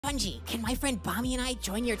Spongy, can my friend Bomby and I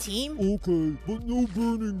join your team? Okay, but no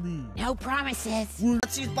burning me. No promises.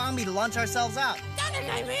 Let's use Bomby to launch ourselves out. Dalton,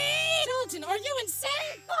 are you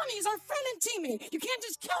insane? Bomby is our friend and teammate. You can't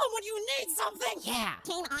just kill him when you need something. Yeah.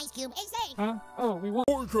 Team Ice Cube is safe. Huh? Oh, we won't.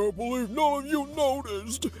 I can't believe none of you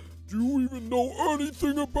noticed. Do you even know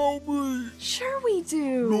anything about me? Sure we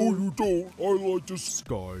do. No, you don't. I like to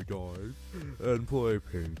skydive and play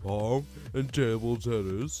ping pong and table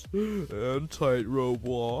tennis and tightrope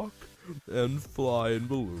walk and fly in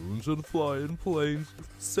balloons and fly in planes,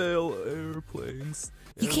 sail airplanes.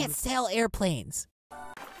 You can't sail airplanes.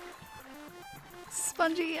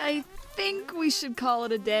 Spongy, I think we should call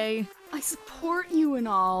it a day. I support you and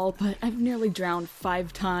all, but I've nearly drowned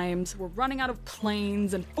 5 times. We're running out of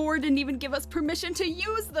planes, and 4 didn't even give us permission to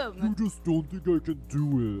use them. You just don't think I can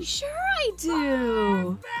do it. Sure I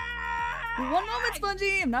do. One moment,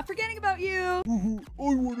 Spongy. I'm not forgetting about you. I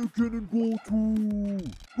want a cannonball too.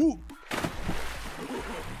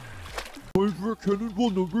 Time for cannonball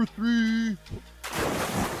number 3.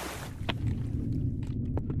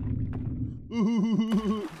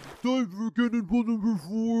 Time for cannonball number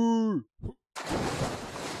 4.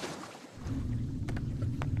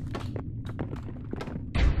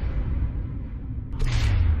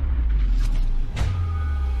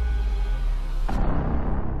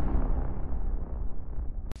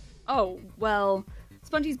 Oh, well,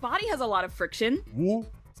 Spongy's body has a lot of friction. What?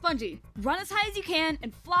 Spongy, run as high as you can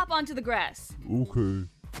and flop onto the grass. Okay.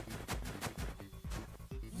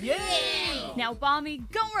 Yay! Now, Bomby,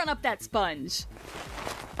 go run up that sponge.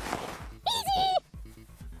 Easy!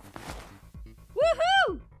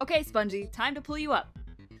 Woohoo! Okay, Spongy, time to pull you up.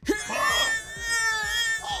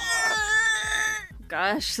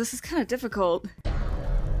 Gosh, this is kind of difficult.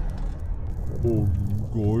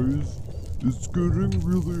 Guys, it's getting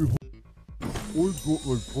really hot. I've got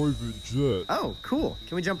my private jet. Oh, cool.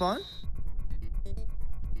 Can we jump on?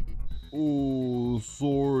 Oh,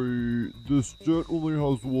 sorry. This jet only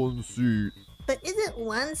has 1 seat. But isn't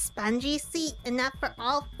one spongy seat enough for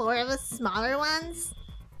all 4 of us smaller ones?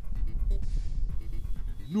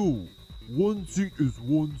 No, 1 seat is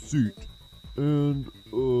 1 seat. And,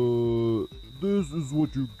 this is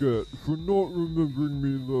what you get for not remembering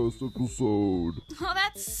me last episode. Oh,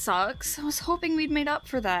 that sucks. I was hoping we'd made up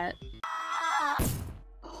for that.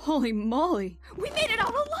 Holy moly. We made it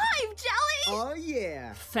out alive, Jelly! Oh,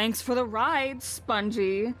 yeah. Thanks for the ride,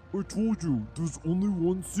 Spongy. I told you, there's only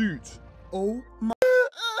 1 seat. Oh, my.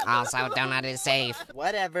 Also, donut is safe.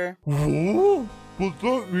 Whatever. What? But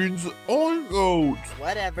that means I'm out.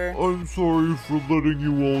 Whatever. I'm sorry for letting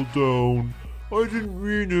you all down. I didn't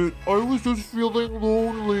mean it. I was just feeling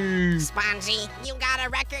lonely. Spongy, you got a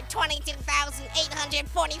record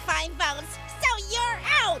 22,845 votes, so you're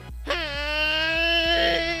out!